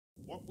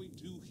What we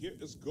do here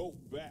is go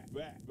back.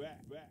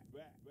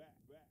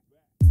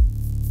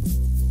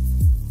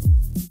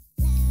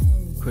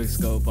 Quick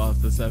scope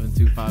off the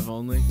 725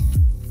 only.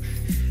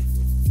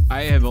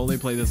 I have only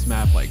played this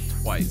map like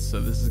twice, so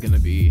this is gonna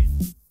be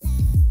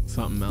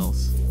something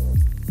else.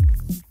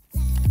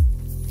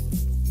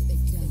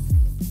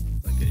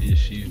 Like an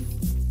issue.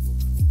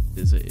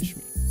 Is an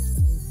issue.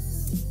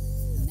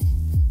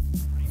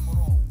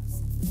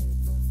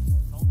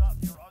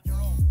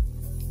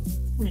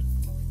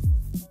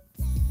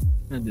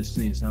 I just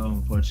sneezed how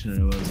unfortunate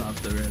it was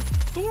off the rip.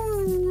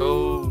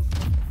 Oh,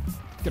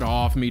 Get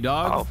off me,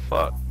 dog. oh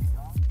fuck.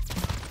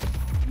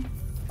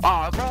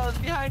 Oh, bro, it's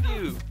behind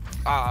you.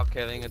 Ah,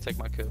 okay, they ain't gonna take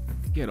my kill.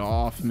 Get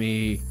off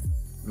me.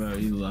 Bro,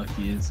 you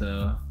lucky as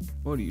hell.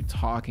 What are you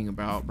talking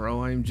about,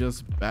 bro? I'm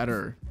just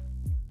better.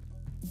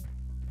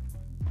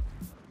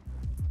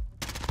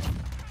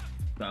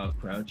 Foul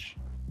crouch.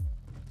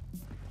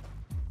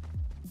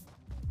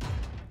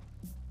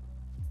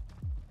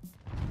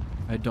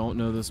 I don't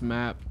know this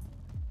map.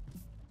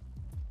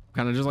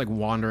 Kind of just like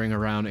wandering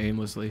around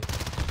aimlessly.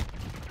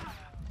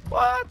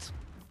 What?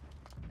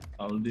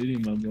 Call of Duty,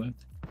 my boy.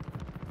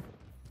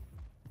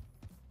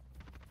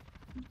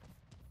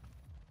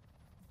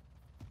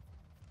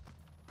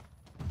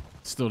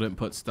 Still didn't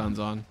put stuns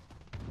on.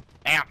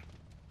 Damn.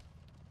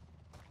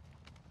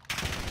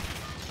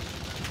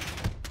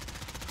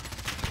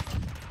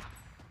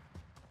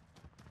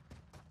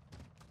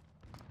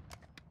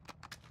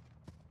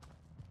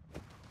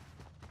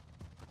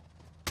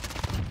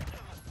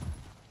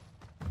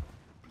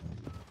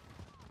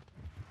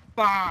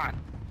 Fine.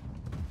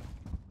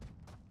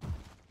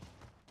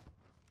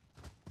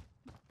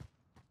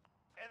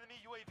 Enemy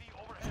UAV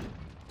overhead.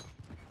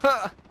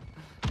 Huh.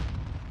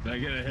 Did I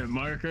get a hit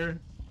marker?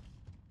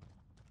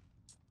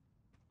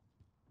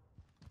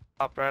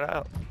 Pop right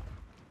out.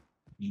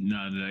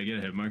 No, did I get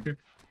a hit marker?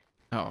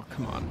 Oh,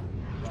 come on.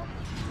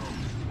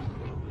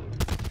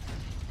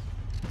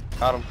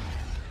 Got him.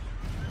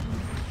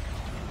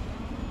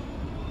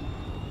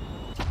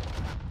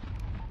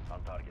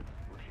 On target.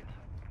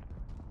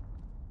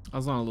 I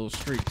was on a little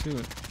streak too.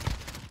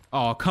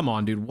 Oh, come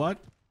on, dude. What?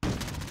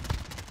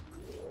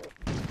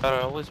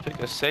 Gotta always pick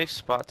a safe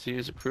spot to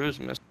use a cruise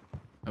missile.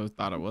 I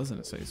thought it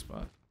wasn't a safe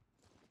spot.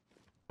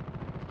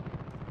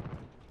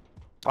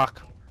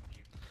 Fuck.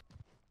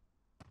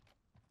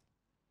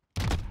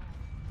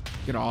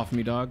 Get off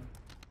me, dog.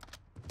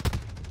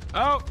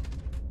 Oh!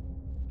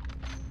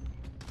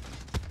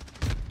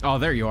 Oh,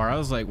 there you are. I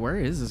was like, where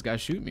is this guy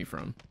shooting me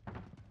from?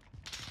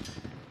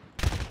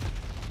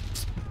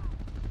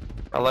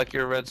 I like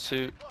your red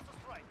suit. Lost us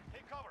right.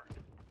 Take cover.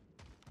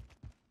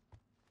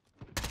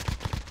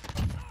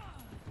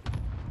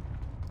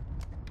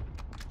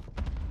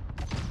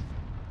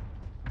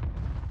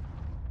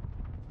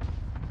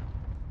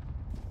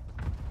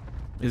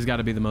 He's got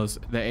to be the most.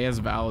 The AS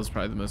VAL is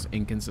probably the most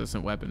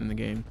inconsistent weapon in the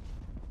game.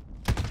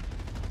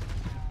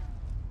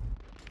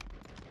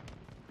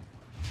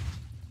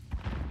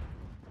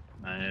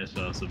 Nah, AS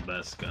VAL's the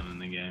best gun in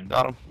the game.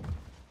 Got him.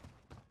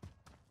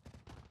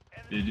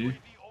 Did you? UAV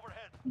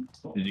overhead.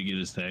 Did you get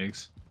his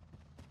tags?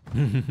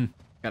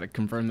 Got to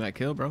confirm that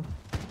kill, bro.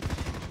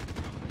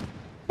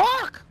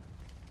 Fuck!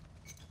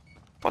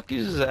 Fuck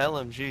uses an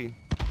LMG.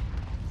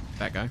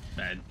 That guy.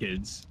 Bad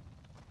kids.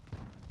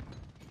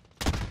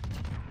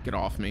 Get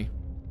off me.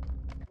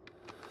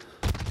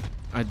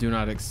 I do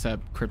not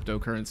accept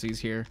cryptocurrencies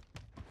here.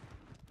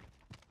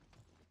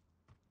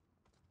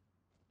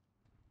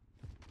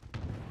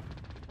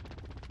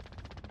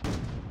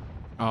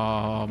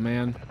 Oh,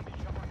 man.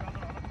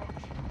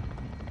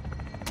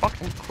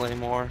 Fucking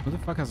Claymore. Who the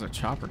fuck has a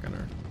chopper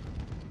gunner?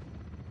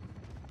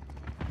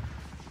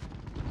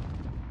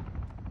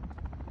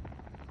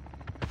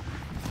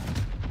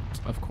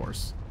 Of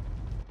course.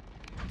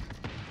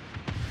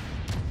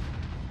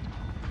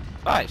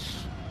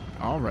 Nice.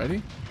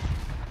 Already?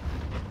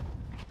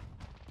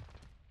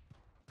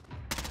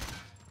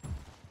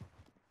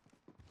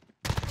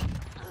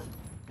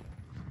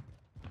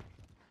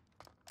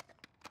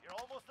 You're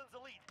almost in the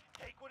lead.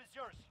 Take what is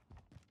yours.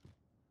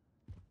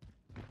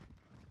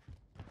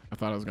 I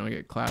thought I was gonna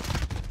get clapped.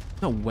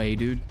 No way,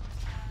 dude.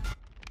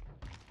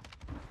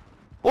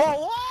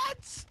 Whoa,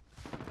 what?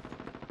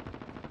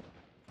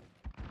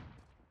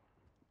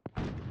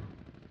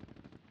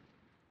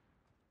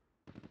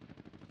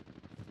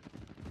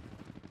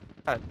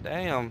 God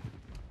damn.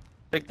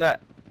 Take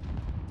that.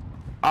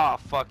 Ah,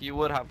 fuck, you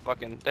would have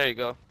fucking. There you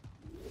go.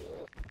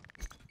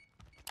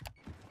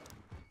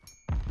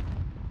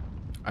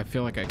 I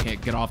feel like I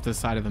can't get off this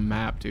side of the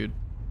map, dude.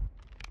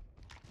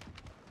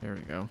 There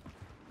we go.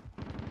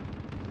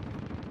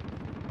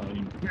 Oh,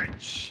 you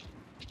bitch.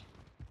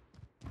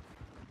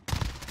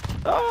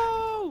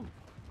 Oh!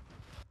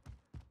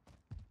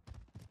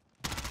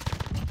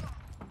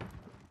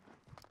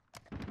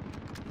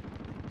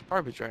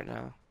 Garbage right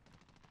now.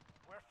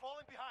 We're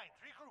falling behind.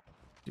 Regroup.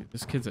 Dude,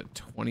 this kid's at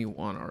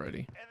 21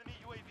 already. Enemy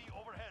UAV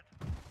overhead.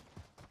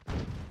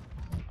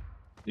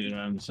 Dude,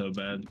 I'm so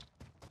bad.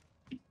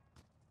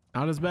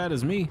 Not as bad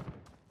as me.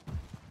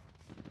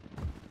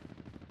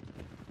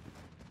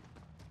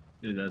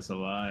 Dude, that's a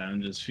lie.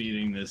 I'm just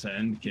feeding this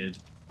end kid.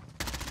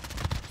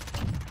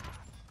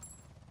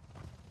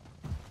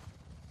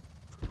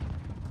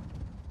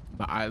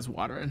 My eyes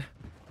watering.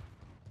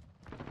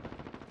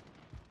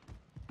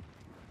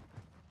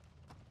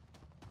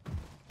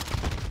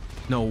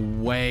 No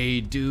way,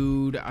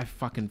 dude. I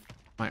fucking,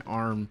 my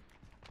arm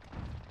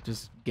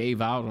just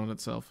gave out on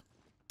itself.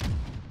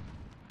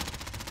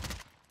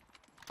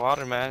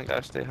 Water, man.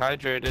 Gotta stay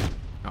hydrated.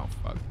 Oh,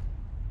 fuck. That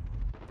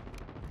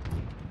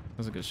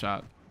was a good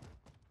shot.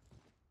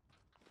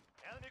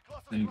 Enemy close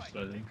to Thanks,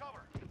 strike. buddy. Take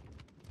cover.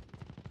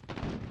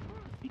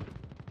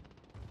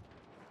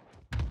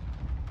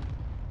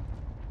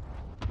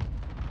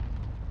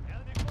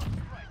 Enemy close to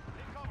strike.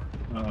 Take cover.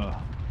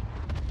 Oh,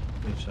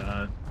 good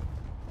shot.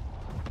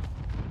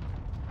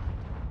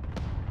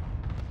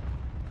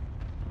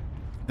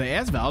 The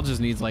AS VAL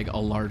just needs like a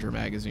larger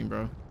magazine,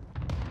 bro.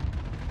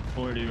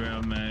 40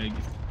 round mag.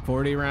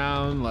 40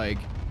 round, like,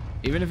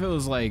 even if it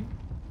was like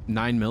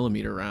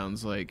 9mm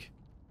rounds, like.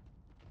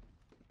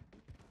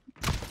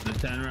 The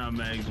 10 round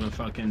mags were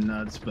fucking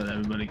nuts, but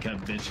everybody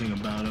kept bitching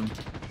about them.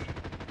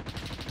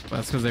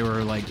 That's because they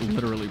were like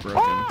literally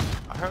broken.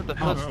 I heard the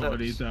Oh, footsteps. what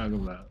are you talking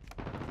about?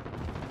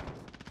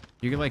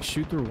 You could like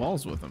shoot through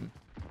walls with them,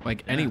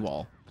 like any Yeah.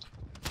 wall.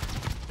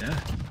 Yeah.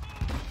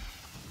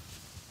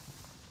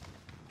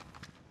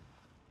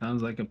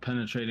 Sounds like a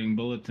penetrating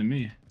bullet to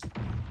me.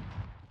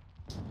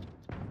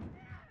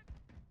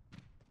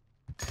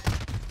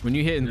 When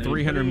you hitting Yeah,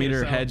 300-meter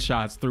yourself-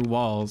 headshots through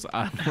walls,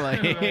 I'm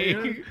like,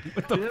 Right,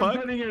 what the You're fuck?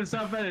 putting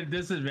yourself at a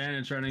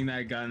disadvantage running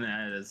that gun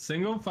at a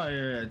single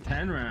fire at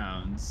 10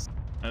 rounds.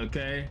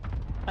 Okay?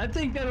 I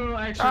think that a little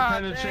extra Ah,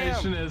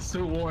 penetration is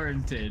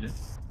warranted.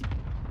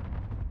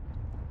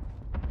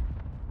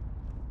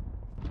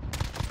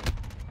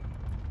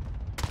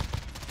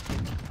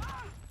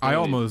 I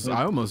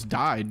almost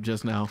died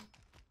just now.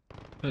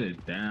 Put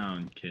it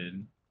down,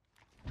 kid.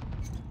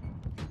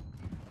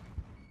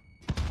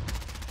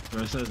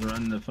 Bro says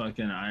run the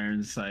fucking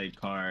iron sight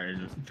card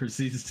and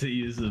proceeds to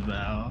use the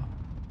valve.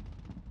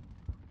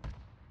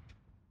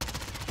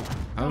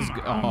 That was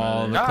Come on,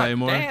 oh, man. the God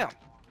claymore. damn.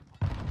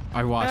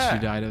 I watched Yeah.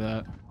 you die to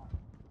that.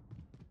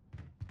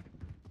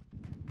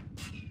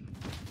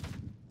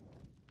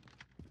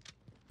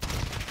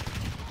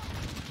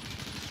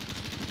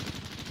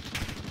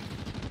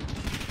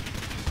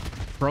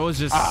 Bro is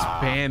just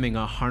spamming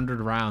 100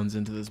 rounds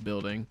into this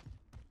building.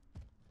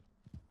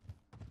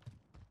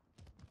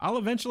 I'll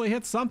eventually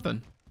hit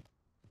something.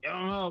 I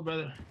don't know,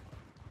 brother.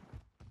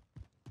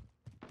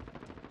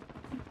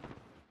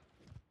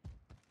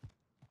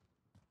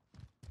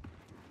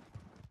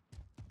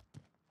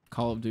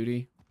 Call of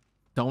Duty.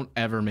 Don't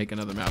ever make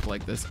another map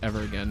like this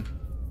ever again.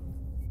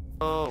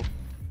 Oh.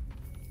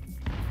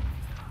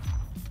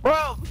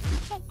 Bro!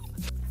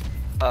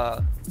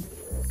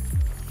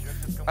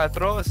 I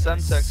throw a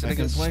Semtex and it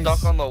gets Second place.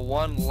 stuck on the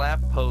one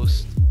lamp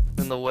post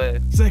in the way.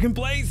 Second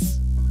place.